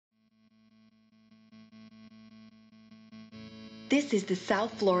This is the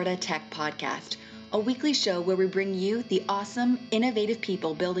South Florida Tech Podcast, a weekly show where we bring you the awesome, innovative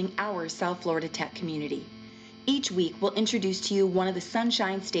people building our South Florida tech community. Each week, we'll introduce to you one of the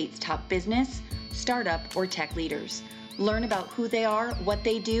Sunshine State's top business, startup, or tech leaders. Learn about who they are, what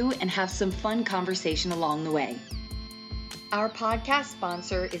they do, and have some fun conversation along the way. Our podcast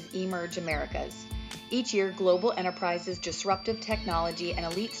sponsor is Emerge Americas. Each year, global enterprises, disruptive technology, and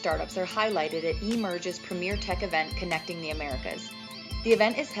elite startups are highlighted at Emerge's premier tech event connecting the Americas. The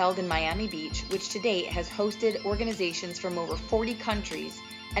event is held in Miami Beach, which to date has hosted organizations from over 40 countries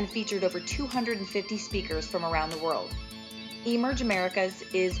and featured over 250 speakers from around the world. Emerge Americas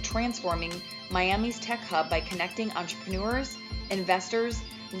is transforming Miami's tech hub by connecting entrepreneurs, investors,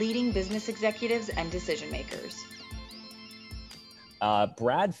 leading business executives, and decision makers.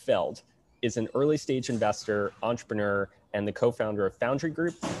 Brad Feld is an early stage investor, entrepreneur, and the co-founder of Foundry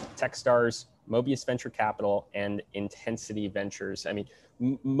Group, Techstars, Mobius Venture Capital, and Intensity Ventures. I mean,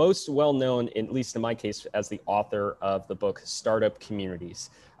 most well known, at least in my case, as the author of the book Startup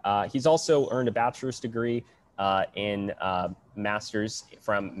Communities. He's also earned a bachelor's degree in master's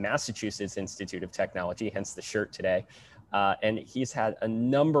from Massachusetts Institute of Technology, hence the shirt today. And he's had a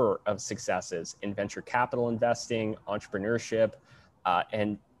number of successes in venture capital investing, entrepreneurship,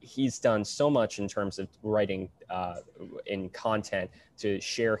 and he's done so much in terms of writing in content to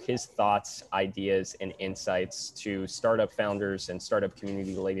share his thoughts, ideas, and insights to startup founders and startup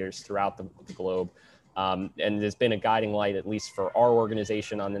community leaders throughout the globe. And there's been a guiding light, at least for our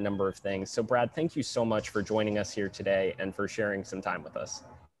organization, on a number of things. So Brad, thank you so much for joining us here today and for sharing some time with us.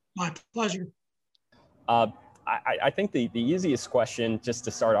 My pleasure. I think the easiest question just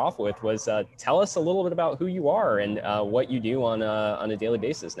to start off with was tell us a little bit about who you are and what you do on a daily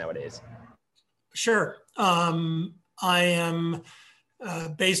basis nowadays. Sure. I am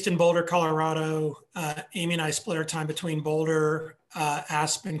based in Boulder, Colorado. Amy and I split our time between Boulder,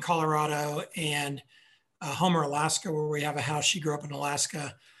 Aspen, Colorado, and Homer, Alaska, where we have a house. She grew up in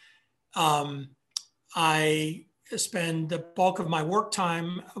Alaska. I spend the bulk of my work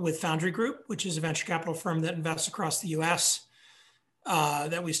time with Foundry Group, which is a venture capital firm that invests across the US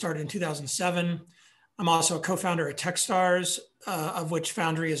that we started in 2007. I'm also a co-founder at Techstars, of which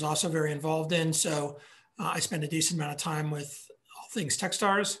Foundry is also very involved in. So I spend a decent amount of time with all things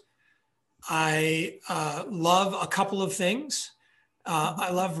Techstars. I love a couple of things.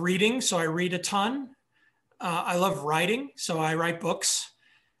 I love reading, so I read a ton. I love writing, so I write books.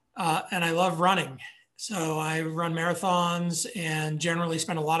 And I love running. So I run marathons and generally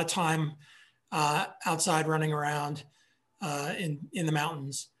spend a lot of time outside running around in the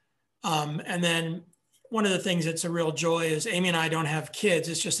mountains. And then one of the things that's a real joy is Amy and I don't have kids.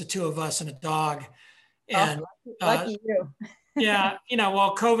 It's just the two of us and a dog. And lucky you. Yeah,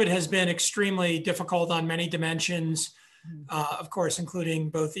 while COVID has been extremely difficult on many dimensions, of course, including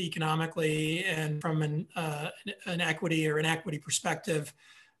both economically and from an equity perspective,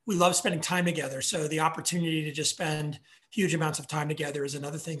 we love spending time together. So the opportunity to just spend huge amounts of time together is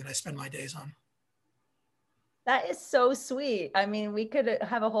another thing that I spend my days on. That is so sweet. I mean, we could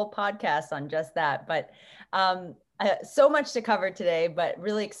have a whole podcast on just that, but so much to cover today, but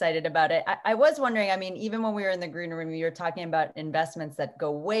really excited about it. I was wondering, I mean, even when we were in the green room, you were talking about investments that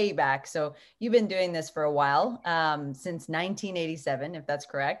go way back. So you've been doing this for a while, since 1987, if that's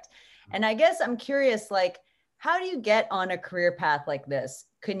correct. And I guess I'm curious, how do you get on a career path like this?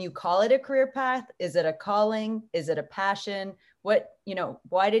 Can you call it a career path? Is it a calling? Is it a passion?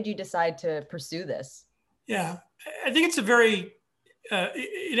 Why did you decide to pursue this? Yeah, I think it's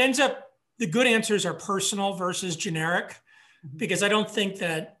it ends up, the good answers are personal versus generic, because I don't think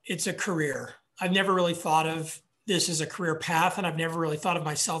that it's a career. I've never really thought of this as a career path, and I've never really thought of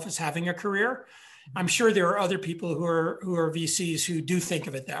myself as having a career. I'm sure there are other people who are VCs who do think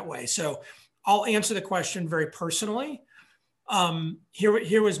of it that way. So I'll answer the question very personally.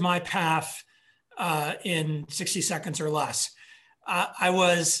 Here was my path in 60 seconds or less. I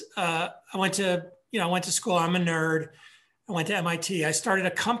went to school. I'm a nerd. I went to MIT. I started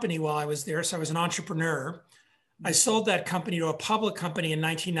a company while I was there. So I was an entrepreneur. I sold that company to a public company in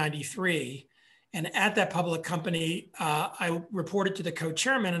 1993. And at that public company, I reported to the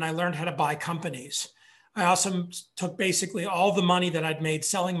co-chairman and I learned how to buy companies. I also took basically all the money that I'd made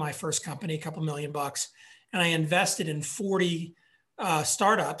selling my first company, a couple $1 million, and I invested in 40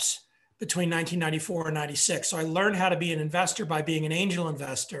 startups between 1994 and 96. So I learned how to be an investor by being an angel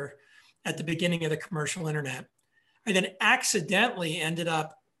investor at the beginning of the commercial internet. I then accidentally ended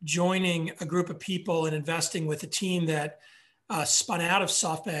up joining a group of people and investing with a team that spun out of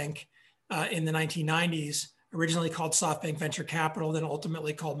SoftBank in the 1990s, originally called SoftBank Venture Capital, then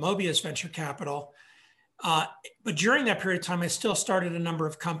ultimately called Mobius Venture Capital. But during that period of time, I still started a number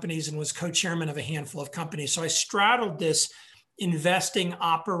of companies and was co-chairman of a handful of companies. So I straddled this investing,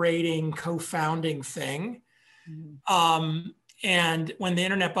 operating, co-founding thing. And when the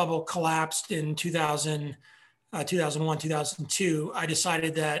internet bubble collapsed in 2001, 2002, I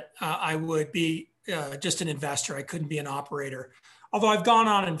decided that I would be just an investor. I couldn't be an operator. Although I've gone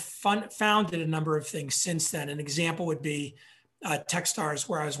on and founded a number of things since then. An example would be Techstars,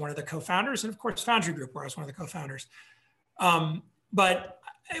 where I was one of the co-founders, and of course, Foundry Group, where I was one of the co-founders. But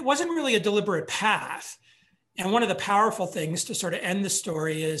it wasn't really a deliberate path. And one of the powerful things to sort of end the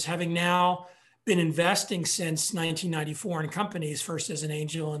story is, having now been investing since 1994 in companies, first as an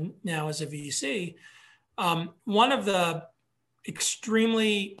angel and now as a VC, one of the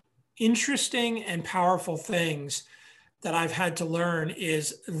extremely interesting and powerful things that I've had to learn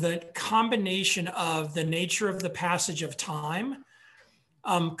is the combination of the nature of the passage of time,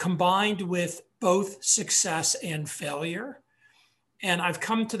 combined with both success and failure. And I've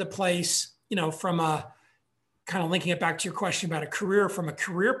come to the place, from a kind of linking it back to your question about a career, from a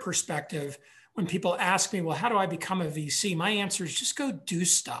career perspective, when people ask me, well, how do I become a VC? My answer is just go do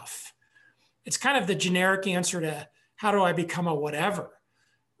stuff. It's kind of the generic answer to how do I become a whatever,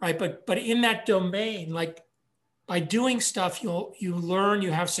 right? But in that domain, like, by doing stuff, you learn,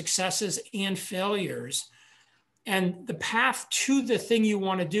 you have successes and failures. And the path to the thing you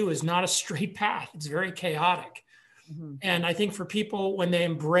want to do is not a straight path. It's very chaotic. And I think for people, when they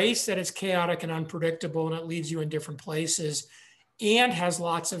embrace that it's chaotic and unpredictable and it leads you in different places and has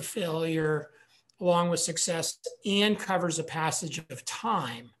lots of failure along with success and covers a passage of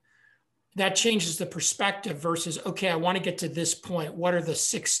time, that changes the perspective versus, okay, I want to get to this point. What are the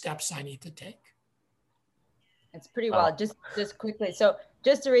 6 steps I need to take? It's pretty well. Just quickly. So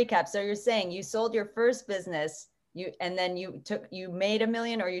just to recap, so you're saying you sold your first business, and then you made $1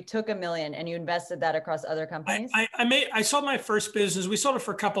 million, or you took $1 million and you invested that across other companies? I sold my first business. We sold it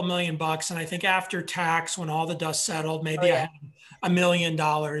for a couple $1 million bucks. And I think after tax, when all the dust settled, maybe I had $1 million,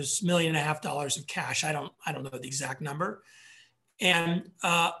 $1.5 million of cash. I don't know the exact number. And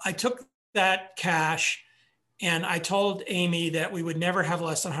I took that cash and I told Amy that we would never have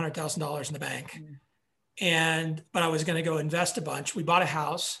less than $100,000 in the bank. But I was going to go invest a bunch. We bought a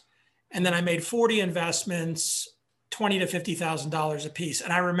house, and then I made 40 investments, $20,000 to $50,000 a piece.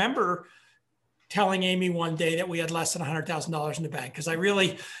 And I remember telling Amy one day that we had less than $100,000 in the bank, because I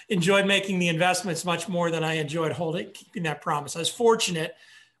really enjoyed making the investments much more than I enjoyed keeping that promise. I was fortunate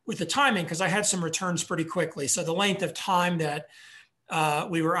with the timing because I had some returns pretty quickly. So the length of time that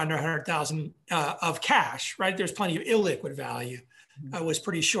we were under 100,000 of cash, right? There's plenty of illiquid value. Was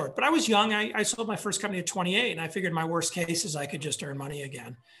pretty short, but I was young. I sold my first company at 28, and I figured my worst case is I could just earn money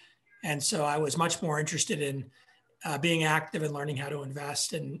again. And so I was much more interested in being active and learning how to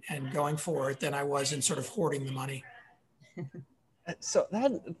invest and going for it than I was in sort of hoarding the money. So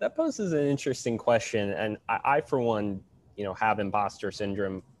that poses an interesting question. And I for one, have imposter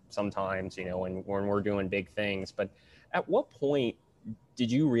syndrome sometimes, when we're doing big things. But at what point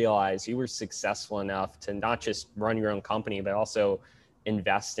did you realize you were successful enough to not just run your own company, but also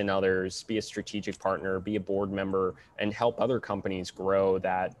invest in others, be a strategic partner, be a board member, and help other companies grow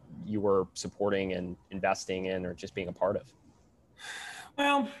that you were supporting and investing in, or just being a part of?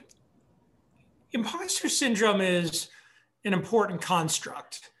 Well, imposter syndrome is an important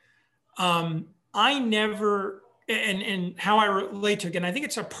construct. I never, and how I relate to it, and I think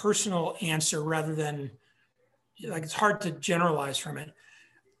it's a personal answer rather than, like, it's hard to generalize from it.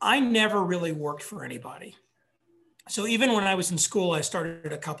 I never really worked for anybody. So even when I was in school, I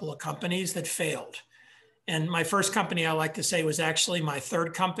started a couple of companies that failed. And my first company, I like to say, was actually my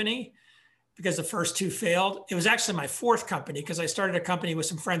third company, because the first 2 failed. It was actually my 4th company, because I started a company with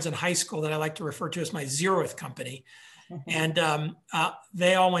some friends in high school that I like to refer to as my 0th company. And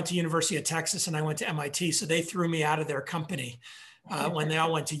they all went to University of Texas and I went to MIT. So they threw me out of their company when they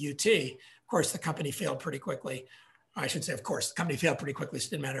all went to UT. Of course, the company failed pretty quickly. I should say, of course, the company failed pretty quickly, so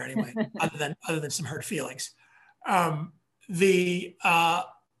it didn't matter anyway, other than some hurt feelings. The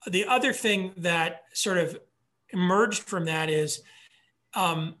other thing that sort of emerged from that is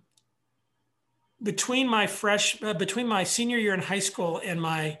between my senior year in high school and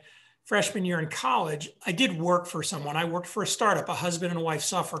my freshman year in college, I did work for someone. I worked for a startup, a husband and wife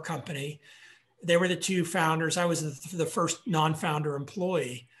software company. They were the 2 founders. I was the first non-founder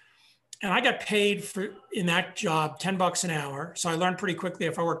employee. And I got paid in that job $10 an hour. So I learned pretty quickly,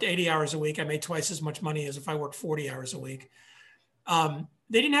 if I worked 80 hours a week, I made twice as much money as if I worked 40 hours a week.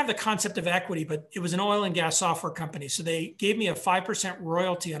 They didn't have the concept of equity, but it was an oil and gas software company. So they gave me a 5%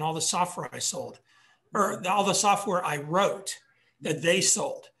 royalty on all the software I sold, or all the software I wrote that they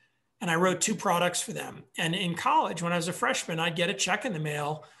sold. and I wrote 2 products for them. And in college, when I was a freshman, I'd get a check in the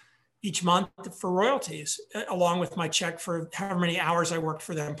mail each month for royalties, along with my check for however many hours I worked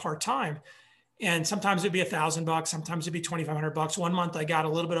for them part-time. And sometimes it'd be $1,000, sometimes it'd be $2,500. One month I got a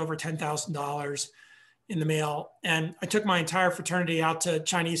little bit over $10,000 in the mail. And I took my entire fraternity out to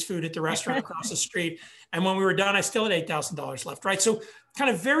Chinese food at the restaurant across the street. And when we were done, I still had $8,000 left, right? So kind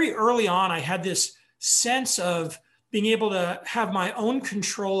of very early on, I had this sense of being able to have my own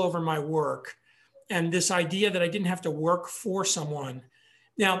control over my work, and this idea that I didn't have to work for someone.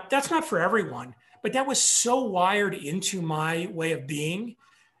 Now, that's not for everyone, but that was so wired into my way of being.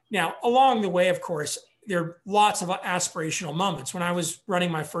 Now, along the way, of course, there are lots of aspirational moments. When I was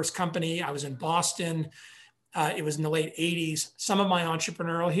running my first company, I was in Boston. It was in the late 80s. Some of my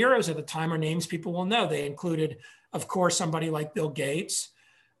entrepreneurial heroes at the time are names people will know. They included, of course, somebody like Bill Gates,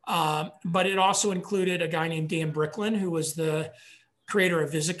 but it also included a guy named Dan Bricklin, who was the creator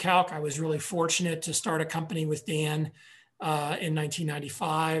of VisiCalc. I was really fortunate to start a company with Dan in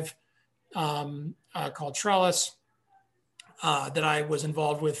 1995 called Trellis that I was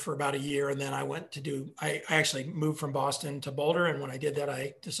involved with for about a year. And then I actually moved from Boston to Boulder. And when I did that,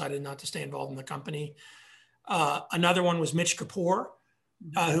 I decided not to stay involved in the company. Another one was Mitch Kapor,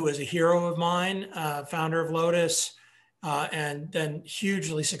 who was a hero of mine, founder of Lotus, and then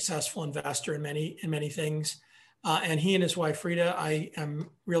hugely successful investor in many things. And he and his wife, Frida, I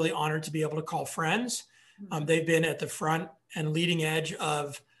am really honored to be able to call friends. They've been at the front and leading edge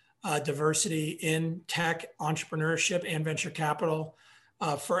of diversity in tech, entrepreneurship, and venture capital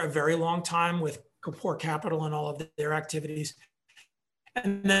for a very long time with Kapor Capital and all of their activities.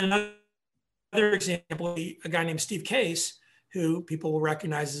 And then another example, a guy named Steve Case, who people will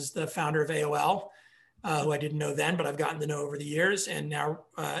recognize as the founder of AOL, who I didn't know then, but I've gotten to know over the years, and now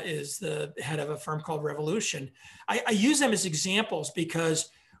is the head of a firm called Revolution. I use them as examples because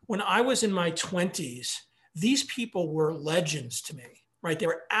when I was in my 20s, these people were legends to me, right? They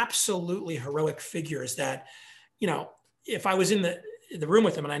were absolutely heroic figures that, if I was in the room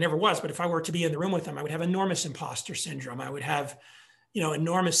with them, and I never was, but if I were to be in the room with them, I would have enormous imposter syndrome. I would have,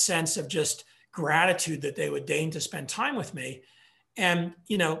 enormous sense of just gratitude that they would deign to spend time with me. And,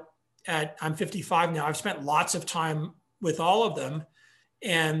 I'm 55 now. I've spent lots of time with all of them,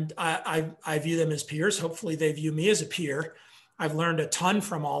 and I view them as peers. Hopefully they view me as a peer. I've learned a ton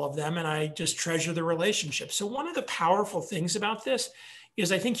from all of them, and I just treasure the relationship. So one of the powerful things about this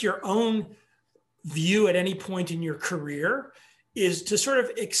is I think your own view at any point in your career is to sort of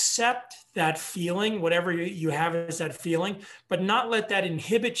accept that feeling, whatever you have as that feeling, but not let that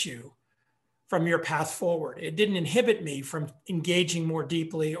inhibit you from your path forward. It didn't inhibit me from engaging more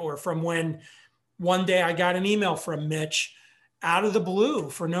deeply, or from when one day I got an email from Mitch out of the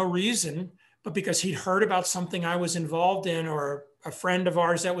blue for no reason, but because he'd heard about something I was involved in, or a friend of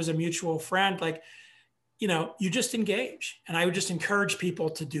ours that was a mutual friend. You just engage. And I would just encourage people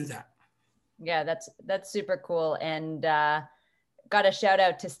to do that. Yeah, that's super cool. And got a shout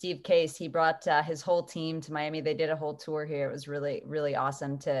out to Steve Case. He brought his whole team to Miami. They did a whole tour here. It was really, really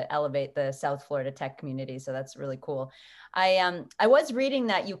awesome to elevate the South Florida tech community. So that's really cool. I was reading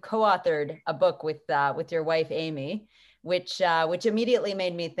that you co-authored a book with your wife, Amy, which immediately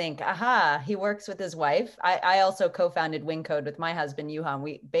made me think, aha, he works with his wife. I also co-founded WingCode with my husband, Yuhan.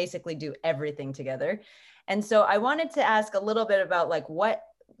 We basically do everything together. And so I wanted to ask a little bit about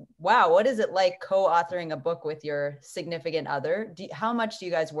what is it like co-authoring a book with your significant other? How much do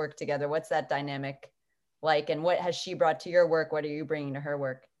you guys work together? What's that dynamic like? And what has she brought to your work? What are you bringing to her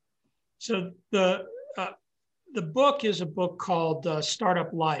work? So the book is a book called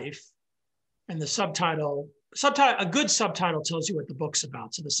Startup Life, and the subtitle, a good subtitle tells you what the book's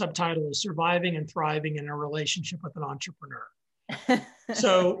about. So the subtitle is Surviving and Thriving in a Relationship with an Entrepreneur.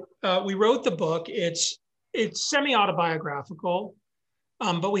 So we wrote the book. It's semi-autobiographical.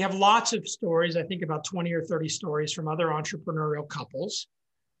 But we have lots of stories, I think about 20 or 30 stories from other entrepreneurial couples.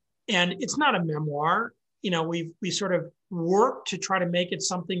 And it's not a memoir. We sort of worked to try to make it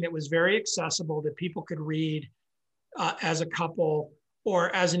something that was very accessible, that people could read as a couple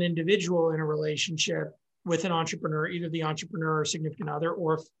or as an individual in a relationship with an entrepreneur, either the entrepreneur or significant other,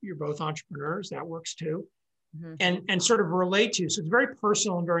 or if you're both entrepreneurs, that works too. Mm-hmm. And sort of relate to. So it's very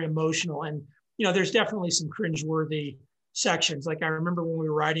personal and very emotional. And, there's definitely some cringeworthy sections. Like I remember when we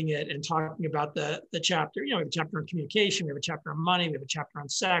were writing it and talking about the chapter, we have a chapter on communication, we have a chapter on money, we have a chapter on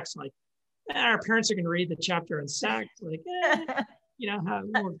sex. Like, our parents are going to read the chapter on sex. Like, how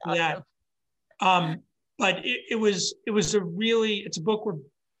we won't do that. But it's a book we're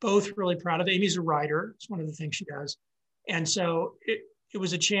both really proud of. Amy's a writer. It's one of the things she does. And so it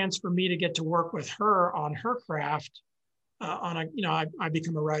was a chance for me to get to work with her on her craft I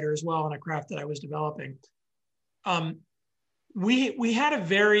become a writer as well on a craft that I was developing. We had a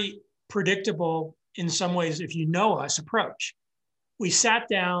very predictable, in some ways, if you know us, approach. We sat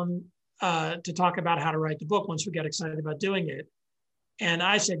down to talk about how to write the book once we got excited about doing it. And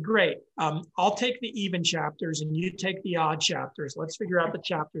I said, great, I'll take the even chapters and you take the odd chapters. Let's figure out the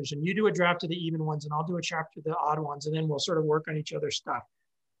chapters and you do a draft of the even ones and I'll do a chapter of the odd ones. And then we'll sort of work on each other's stuff.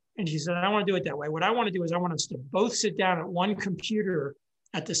 And she said, I want to do it that way. What I want to do is I want us to both sit down at one computer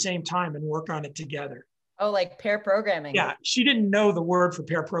at the same time and work on it together. Oh, like pair programming. Yeah, she didn't know the word for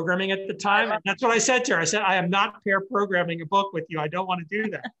pair programming at the time. And that's what I said to her. I said, I am not pair programming a book with you. I don't want to do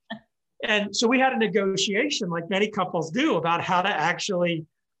that. And so we had a negotiation, like many couples do, about how to actually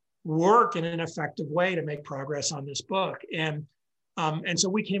work in an effective way to make progress on this book. And so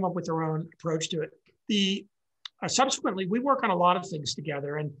we came up with our own approach to it. Subsequently, we work on a lot of things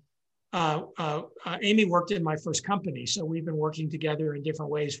together. And Amy worked in my first company, so we've been working together in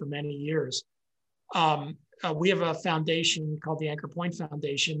different ways for many years. We have a foundation called the Anchor Point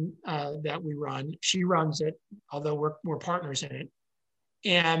Foundation that we run. She runs it, although we're partners in it.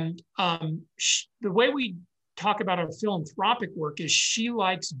 And the way we talk about our philanthropic work is she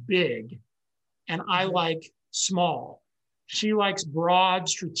likes big and I like small. She likes broad,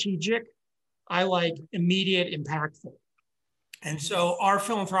 strategic. I like immediate, impactful. And so our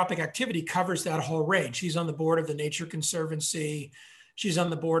philanthropic activity covers that whole range. She's on the board of the Nature Conservancy. She's on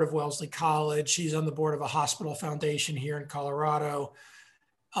the board of Wellesley College. She's on the board of a hospital foundation here in Colorado.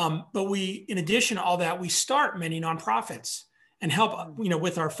 But we, in addition to all that, we start many nonprofits and help,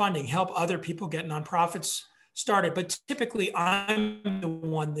 with our funding, help other people get nonprofits started. But typically I'm the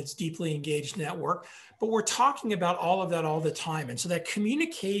one that's deeply engaged in that work, but we're talking about all of that all the time. And so that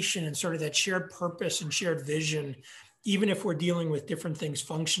communication and sort of that shared purpose and shared vision, even if we're dealing with different things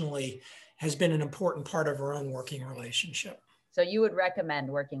functionally, has been an important part of our own working relationship. So you would recommend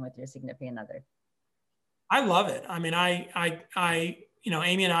working with your significant other? I love it. I mean,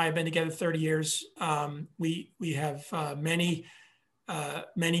 Amy and I have been together 30 years. We have many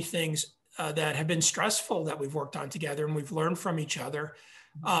things that have been stressful that we've worked on together, and we've learned from each other.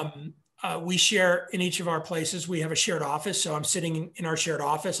 We share in each of our places. We have a shared office, so I'm sitting in our shared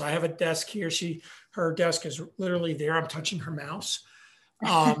office. I have a desk here. Her desk is literally there. I'm touching her mouse. We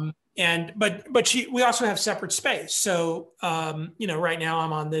also have separate space. So, right now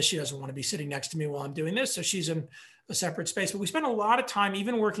I'm on this. She doesn't want to be sitting next to me while I'm doing this. So she's in a separate space, but we spend a lot of time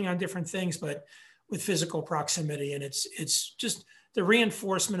even working on different things, but with physical proximity. And it's just the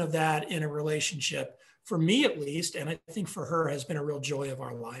reinforcement of that in a relationship, for me at least, and I think for her, has been a real joy of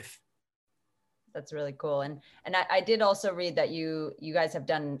our life. That's really cool. And I did also read that you guys have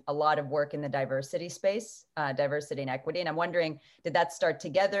done a lot of work in the diversity space, diversity and equity. And I'm wondering, did that start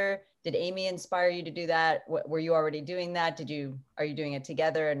together? Did Amy inspire you to do that? Were you already doing that? Are you doing it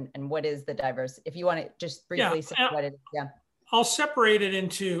together? And what is the diversity? If you want to just briefly say what it is. Yeah. I'll separate it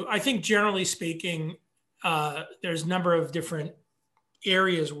into, I think generally speaking, there's a number of different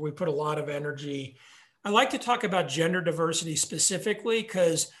areas where we put a lot of energy. I like to talk about gender diversity specifically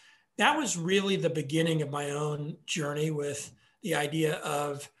because that was really the beginning of my own journey with the idea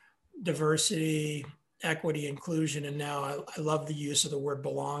of diversity, equity, inclusion. And now I love the use of the word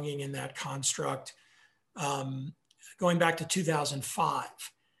belonging in that construct, going back to 2005.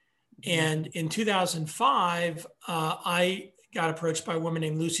 And in 2005, I got approached by a woman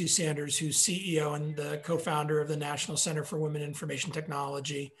named Lucy Sanders, who's CEO and the co-founder of the National Center for Women in Information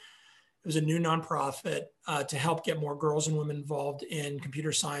Technology. It was a new nonprofit to help get more girls and women involved in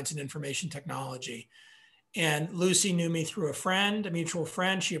computer science and information technology. And Lucy knew me through a mutual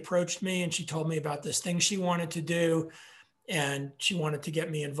friend. She approached me and she told me about this thing she wanted to do. And she wanted to get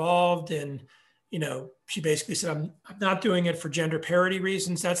me involved. And, she basically said, I'm not doing it for gender parity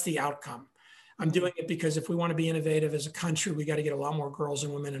reasons. That's the outcome. I'm doing it because if we want to be innovative as a country, we got to get a lot more girls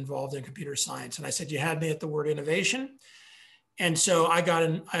and women involved in computer science. And I said, you had me at the word innovation. And so I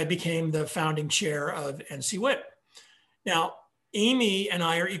became the founding chair of NCWIT. Now, Amy and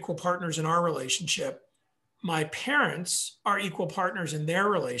I are equal partners in our relationship. My parents are equal partners in their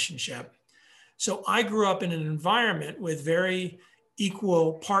relationship. So I grew up in an environment with very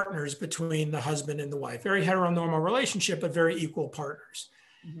equal partners between the husband and the wife, very heteronormal relationship, but very equal partners.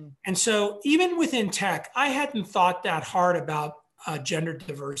 Mm-hmm. And so even within tech, I hadn't thought that hard about gender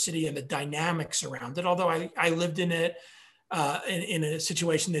diversity and the dynamics around it, although I lived in it. In a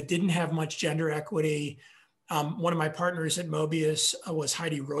situation that didn't have much gender equity. One of my partners at Mobius was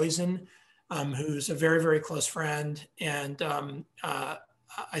Heidi Roizen, who's a very, very close friend. And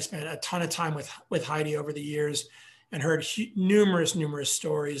I spent a ton of time with Heidi over the years. and heard numerous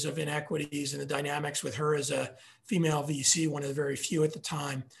stories of inequities and the dynamics with her as a female VC, one of the very few at the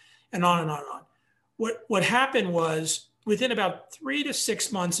time, and on and on and on. What happened was, within about 3 to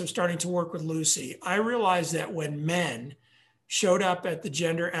 6 months of starting to work with Lucy, I realized that when men showed up at the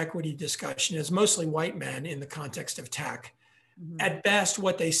gender equity discussion, as mostly white men in the context of tech, at best,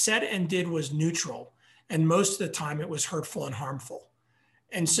 what they said and did was neutral. And most of the time it was hurtful and harmful.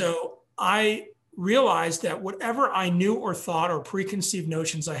 And so I realized that whatever I knew or thought or preconceived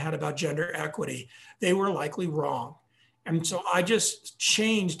notions I had about gender equity, they were likely wrong. And so I just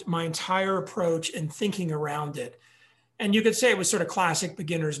changed my entire approach and thinking around it. And you could say it was sort of classic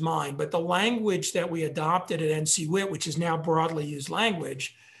beginner's mind, but the language that we adopted at NCWIT, which is now broadly used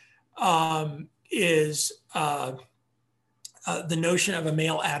language, is the notion of a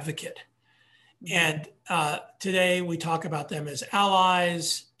male advocate. And today we talk about them as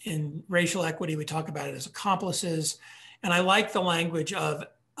allies. In racial equity, we talk about it as accomplices. And I like the language of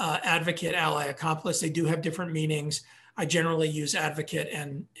advocate, ally, accomplice. They do have different meanings. I generally use advocate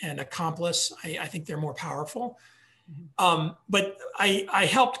and accomplice. I think they're more powerful. But I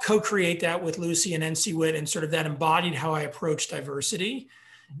helped co-create that with Lucy and NCWIT, and sort of that embodied how I approach diversity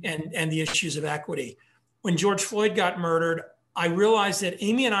and the issues of equity. When George Floyd got murdered, I realized that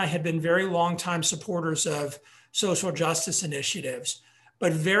Amy and I had been very long-time supporters of social justice initiatives,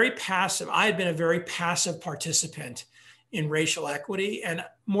 but very passive. I had been a very passive participant in racial equity, and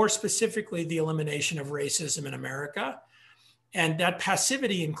more specifically, the elimination of racism in America. And that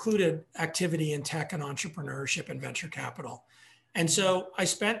passivity included activity in tech and entrepreneurship and venture capital. And so I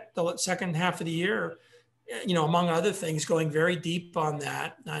spent the second half of the year, among other things, going very deep on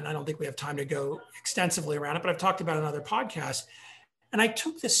that. And I don't think we have time to go extensively around it, but I've talked about it on other podcasts. And I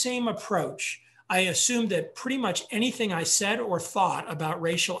took the same approach. I assumed that pretty much anything I said or thought about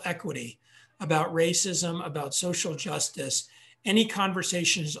racial equity, about racism, about social justice, any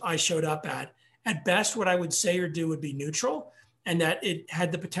conversations I showed up at best, what I would say or do would be neutral, and that it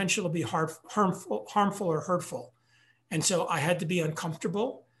had the potential to be harmful or hurtful. And so I had to be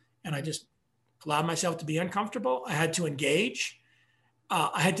uncomfortable, and I just allowed myself to be uncomfortable. I had to engage.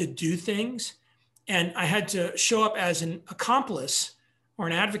 I had to do things, and I had to show up as an accomplice or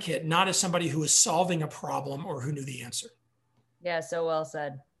an advocate, not as somebody who was solving a problem or who knew the answer. Yeah, so well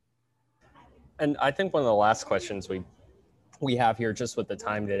said. And I think one of the last questions we have here, just with the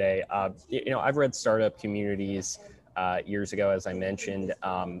time today, I've read Startup Communities years ago, as I mentioned.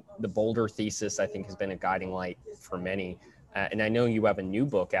 The Boulder thesis, I think, has been a guiding light for many. And I know you have a new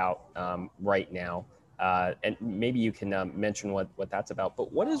book out right now, and maybe you can mention what that's about.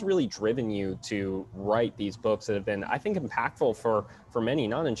 But what has really driven you to write these books that have been, I think, impactful for many,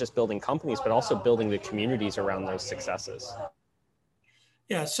 not in just building companies, but also building the communities around those successes?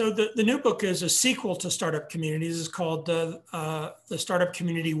 Yeah, so the new book is a sequel to Startup Communities. It's called the Startup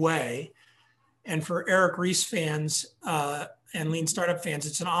Community Way. And for Eric Ries fans and Lean Startup fans,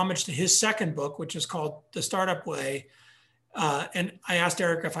 it's an homage to his second book, which is called The Startup Way. And I asked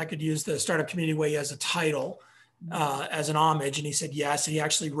Eric if I could use the Startup Community Way as a title, as an homage, and he said yes. He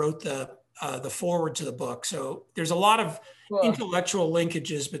actually wrote the foreword to the book. So there's a lot of intellectual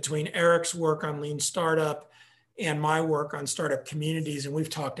linkages between Eric's work on Lean Startup and my work on Startup Communities, and we've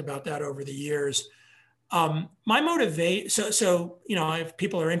talked about that over the years. My motivation, if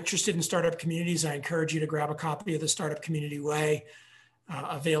people are interested in Startup Communities, I encourage you to grab a copy of the Startup Community Way,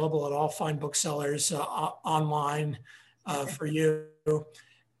 available at all fine booksellers online for you.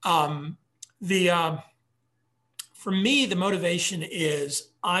 For me, the motivation is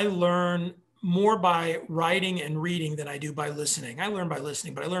I learn more by writing and reading than I do by listening. I learn by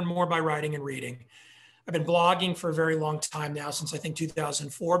listening, but I learn more by writing and reading. I've been blogging for a very long time now, since I think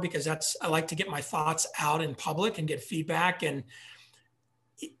 2004, because I like to get my thoughts out in public and get feedback. And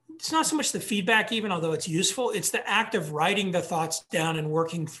it's not so much the feedback, even although it's useful, it's the act of writing the thoughts down and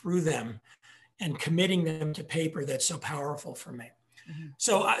working through them and committing them to paper that's so powerful for me. Mm-hmm.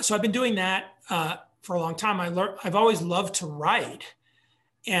 So I've been doing that for a long time. I've always loved to write.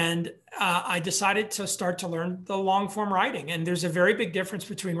 And I decided to start to learn the long form writing. And there's a very big difference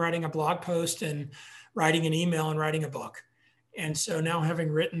between writing a blog post and writing an email and writing a book. And so now, having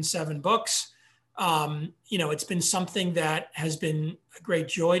written 7 books, it's been something that has been a great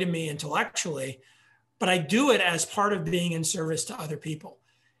joy to me intellectually, but I do it as part of being in service to other people.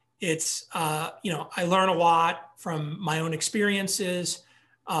 It's, I learn a lot from my own experiences.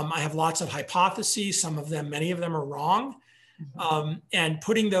 I have lots of hypotheses. Many of them are wrong. And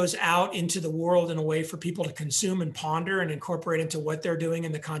putting those out into the world in a way for people to consume and ponder and incorporate into what they're doing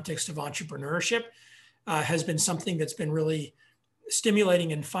in the context of entrepreneurship has been something that's been really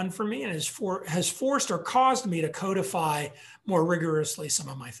stimulating and fun for me, and has forced or caused me to codify more rigorously some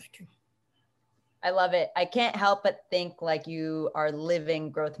of my thinking. I love it. I can't help but think like you are living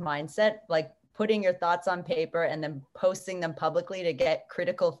growth mindset, like putting your thoughts on paper and then posting them publicly to get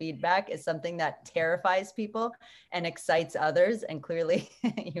critical feedback is something that terrifies people and excites others. And clearly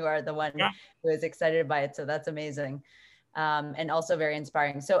you are the one who is excited by it. So that's amazing. And also very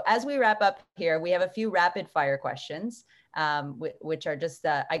inspiring. So as we wrap up here, we have a few rapid fire questions, which are just,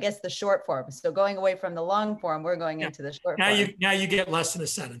 I guess, the short form. So going away from the long form, we're going into the short form. Now you get less than a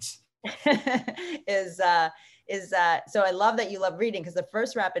sentence. So I love that you love reading, because the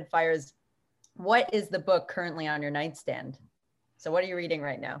first rapid fire is, what is the book currently on your nightstand? So what are you reading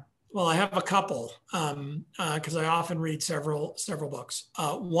right now? Well, I have a couple, because I often read several books.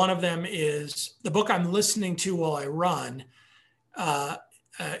 One of them is the book I'm listening to while I run,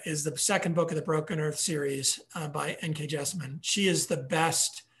 is the second book of the Broken Earth series by N.K. Jemisin. She is the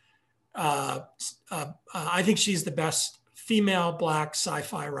best, I think she's the best female Black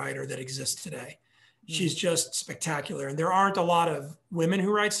sci-fi writer that exists today. She's just spectacular. And there aren't a lot of women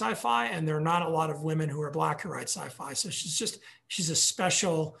who write sci-fi, and there are not a lot of women who are Black who write sci-fi. So she's a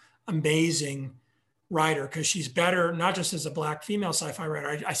special, amazing writer, because she's better, not just as a Black female sci-fi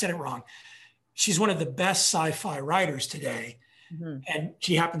writer. I said it wrong. She's one of the best sci-fi writers today. And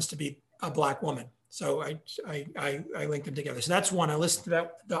she happens to be a Black woman. So I linked them together. So that's one. I listened to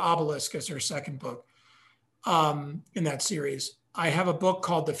that. The Obelisk is her second book in that series. I have a book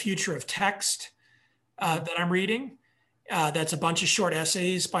called The Future of Text that I'm reading. That's a bunch of short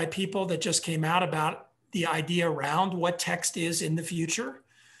essays by people that just came out about the idea around what text is in the future.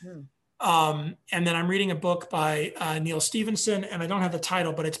 And then I'm reading a book by Neal Stephenson, and I don't have the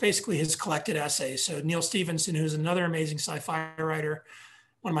title, but it's basically his collected essays. So Neal Stephenson, who's another amazing sci-fi writer,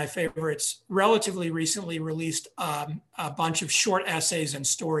 one of my favorites, relatively recently released a bunch of short essays and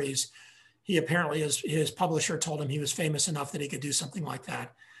stories. He apparently, his publisher told him he was famous enough that he could do something like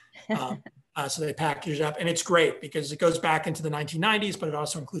that. So they packaged it up, and it's great because it goes back into the 1990s, but it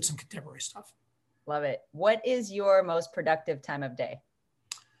also includes some contemporary stuff. Love it. What is your most productive time of day?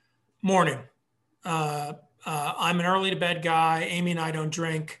 Morning. I'm an early to bed guy. Amy and I don't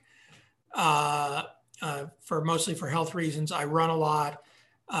drink mostly for health reasons. I run a lot.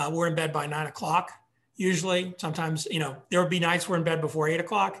 We're in bed by 9 o'clock usually. Sometimes, there would be nights we're in bed before 8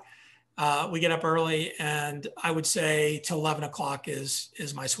 o'clock. We get up early, and I would say till 11 o'clock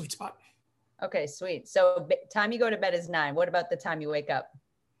is my sweet spot. Okay, sweet. So time you go to bed is 9. What about the time you wake up?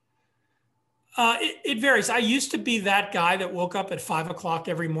 It varies. I used to be that guy that woke up at 5 o'clock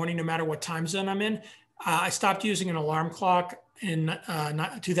every morning, no matter what time zone I'm in. I stopped using an alarm clock in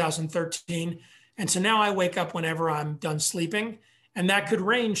 2013. And so now I wake up whenever I'm done sleeping. And that could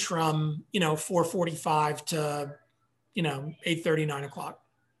range from, 4:45 to, 8:30, 9 o'clock.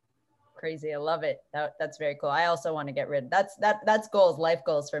 Crazy. I love it. That's very cool. I also want to get rid. That's goals, life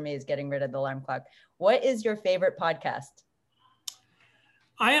goals for me, is getting rid of the alarm clock. What is your favorite podcast?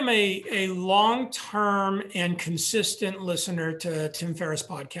 I am a long-term and consistent listener to Tim Ferriss'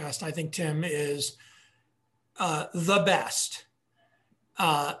 podcast. I think Tim is the best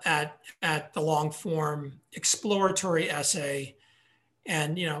at the long-form exploratory essay.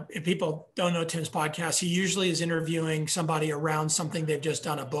 And, if people don't know Tim's podcast, he usually is interviewing somebody around something they've just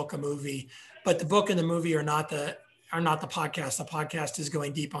done, a book, a movie, but the book and the movie are not the podcast. The podcast is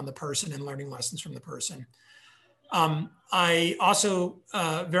going deep on the person and learning lessons from the person. I also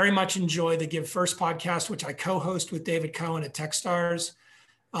very much enjoy the Give First podcast, which I co-host with David Cohen at Techstars,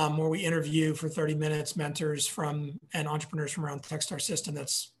 where we interview for 30 minutes mentors and entrepreneurs from around the Techstars system.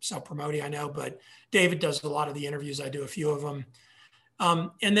 That's self-promoting, I know, but David does a lot of the interviews. I do a few of them.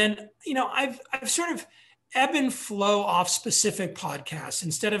 And then, I've sort of ebb and flow off specific podcasts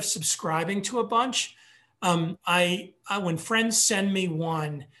instead of subscribing to a bunch. I when friends send me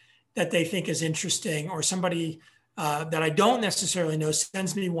one that they think is interesting, or somebody that I don't necessarily know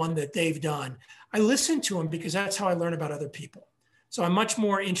sends me one that they've done, I listen to them because that's how I learn about other people. So I'm much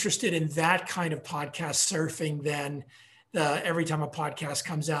more interested in that kind of podcast surfing than every time a podcast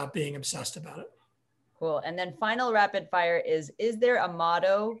comes out being obsessed about it. Cool. And then final rapid fire is there a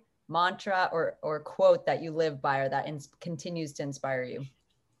motto, mantra, or quote that you live by or that continues to inspire you?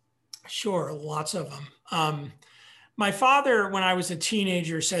 Sure. Lots of them. My father, when I was a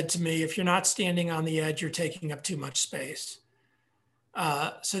teenager, said to me, if you're not standing on the edge, you're taking up too much space.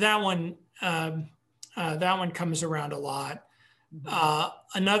 So that one comes around a lot.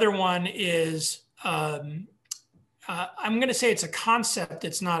 Another one is, I'm going to say it's a concept.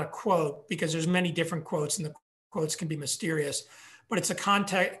 It's not a quote, because there's many different quotes and the quotes can be mysterious, but it's a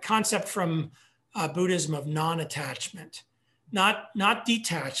concept from Buddhism of non-attachment. not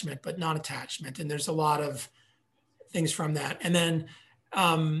detachment, but non-attachment. And there's a lot of things from that. And then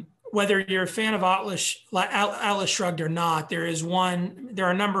whether you're a fan of Atlas Shrugged or not, there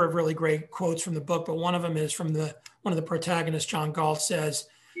are a number of really great quotes from the book, but one of them is from one of the protagonists, John Galt, says,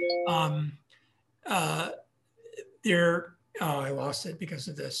 I lost it because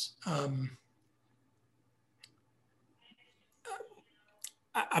of this.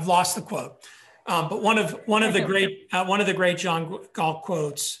 I've lost the quote, but one of the great John Galt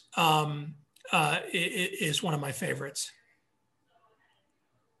quotes is one of my favorites.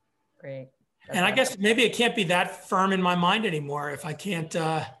 Great. And I guess maybe it can't be that firm in my mind anymore if I can't.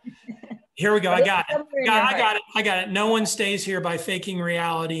 Here we go. I got it. I got it. No one stays here by faking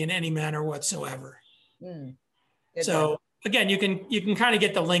reality in any manner whatsoever. So again, you can kind of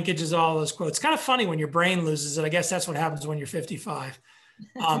get the linkages of all those quotes. It's kind of funny when your brain loses it. I guess that's what happens when you're 55.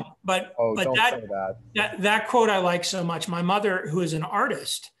 But that quote I like so much. My mother, who is an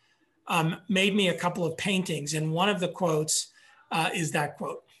artist, made me a couple of paintings, and one of the quotes is that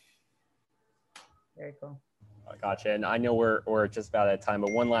quote. Very cool. Gotcha. And I know we're just about at time,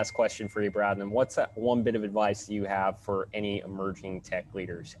 but one last question for you, Brad. And what's that one bit of advice you have for any emerging tech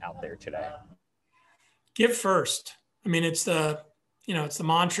leaders out there today? Give first. I mean, it's the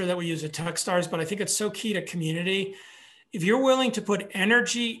mantra that we use at Techstars, but I think it's so key to community. If you're willing to put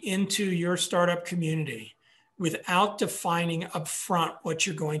energy into your startup community without defining upfront what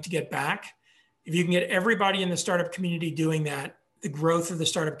you're going to get back, if you can get everybody in the startup community doing that, the growth of the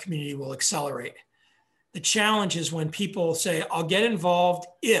startup community will accelerate. The challenge is when people say, I'll get involved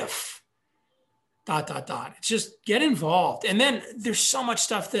if ... It's just get involved. And then there's so much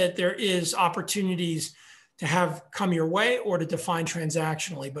stuff that there is opportunities to have come your way or to define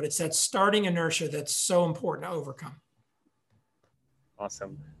transactionally, but it's that starting inertia that's so important to overcome.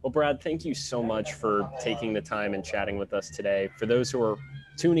 Awesome. Well, Brad, thank you so much for taking the time and chatting with us today. For those who are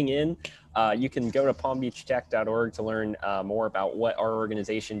tuning in, you can go to palmbeachtech.org to learn more about what our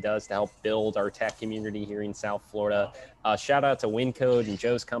organization does to help build our tech community here in South Florida. Shout out to WinCode and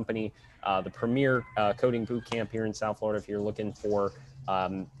Joe's company, the premier coding boot camp here in South Florida. If you're looking for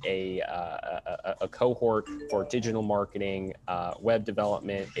a cohort for digital marketing, web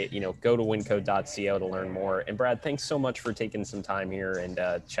development, go to wincode.co to learn more. And Brad, thanks so much for taking some time here and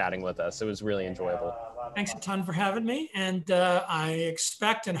chatting with us. It was really enjoyable. Thanks a ton for having me. And I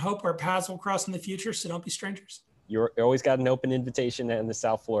expect and hope our paths will cross in the future, so don't be strangers. You're always got an open invitation in the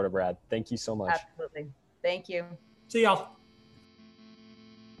South Florida, Brad. Thank you so much. Absolutely. Thank you. See y'all.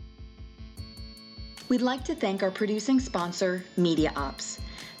 We'd like to thank our producing sponsor, MediaOps.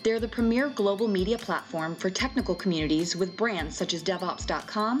 They're the premier global media platform for technical communities with brands such as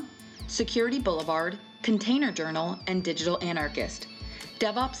DevOps.com, Security Boulevard, Container Journal, and Digital Anarchist.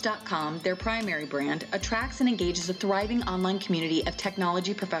 DevOps.com, their primary brand, attracts and engages a thriving online community of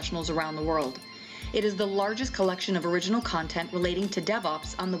technology professionals around the world. It is the largest collection of original content relating to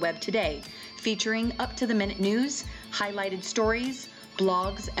DevOps on the web today, featuring up-to-the-minute news, highlighted stories,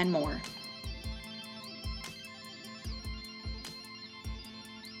 blogs, and more.